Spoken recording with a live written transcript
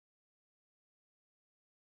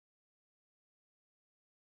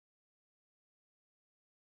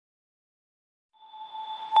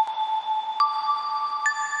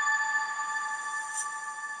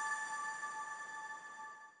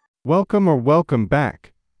Welcome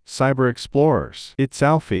back, Cyber Explorers. It's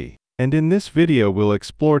Alfie, and in this video we'll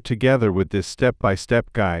explore together with this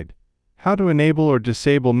step-by-step guide how to enable or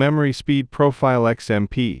disable memory speed profile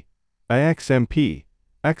XMP, A-XMP,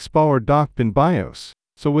 EXPO or DOCP in BIOS.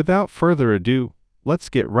 So without further ado, let's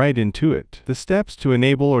get right into it. The steps to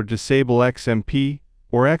enable or disable XMP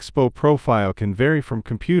or EXPO profile can vary from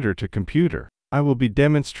computer to computer. I will be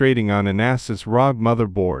demonstrating on an Asus ROG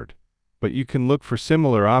motherboard, but you can look for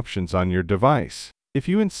similar options on your device. If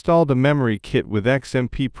you installed a memory kit with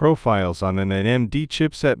XMP profiles on an AMD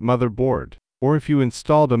chipset motherboard, or if you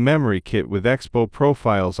installed a memory kit with EXPO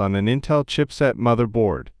profiles on an Intel chipset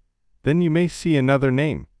motherboard, then you may see another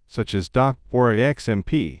name, such as DOCP or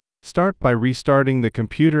A-XMP. Start by restarting the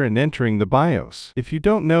computer and entering the BIOS. If you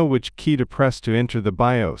don't know which key to press to enter the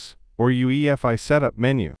BIOS or UEFI setup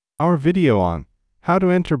menu, our video on how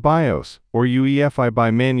to enter BIOS or UEFI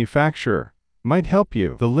by manufacturer might help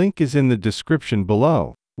you. The link is in the description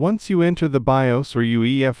below. Once you enter the BIOS or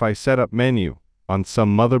UEFI setup menu, on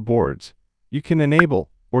some motherboards, you can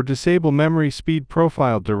enable or disable memory speed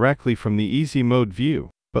profile directly from the easy mode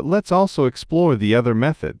view. But let's also explore the other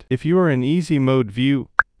method. If you are in easy mode view,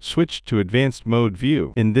 switch to advanced mode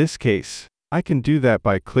view. In this case, I can do that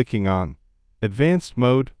by clicking on advanced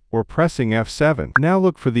mode or pressing F7. Now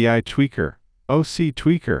look for the iTweaker, OC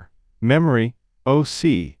Tweaker, Memory,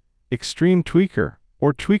 OC, Extreme Tweaker,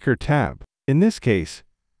 or Tweaker tab. In this case,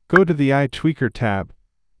 go to the iTweaker tab,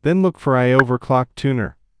 then look for iOverclock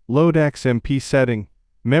Tuner, Load XMP Setting,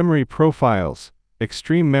 Memory Profiles,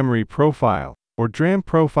 Extreme Memory Profile, or DRAM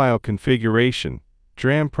Profile Configuration,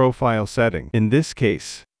 DRAM Profile Setting. In this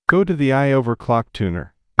case, go to the iOverclock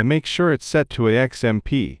Tuner, and make sure it's set to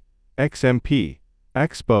A-XMP, XMP,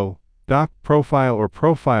 EXPO, DOCP Profile or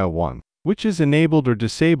Profile 1, which is enabled or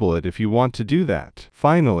disable it if you want to do that.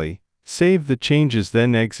 Finally, save the changes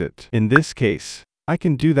then exit. In this case, I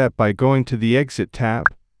can do that by going to the Exit tab,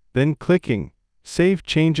 then clicking Save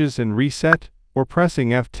Changes and Reset, or pressing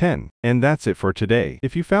F10. And that's it for today.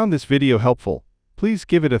 If you found this video helpful, please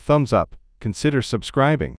give it a thumbs up, consider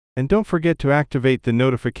subscribing, and don't forget to activate the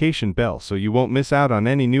notification bell so you won't miss out on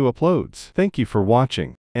any new uploads. Thank you for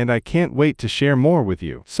watching, and I can't wait to share more with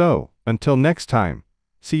you. So, until next time,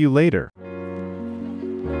 see you later.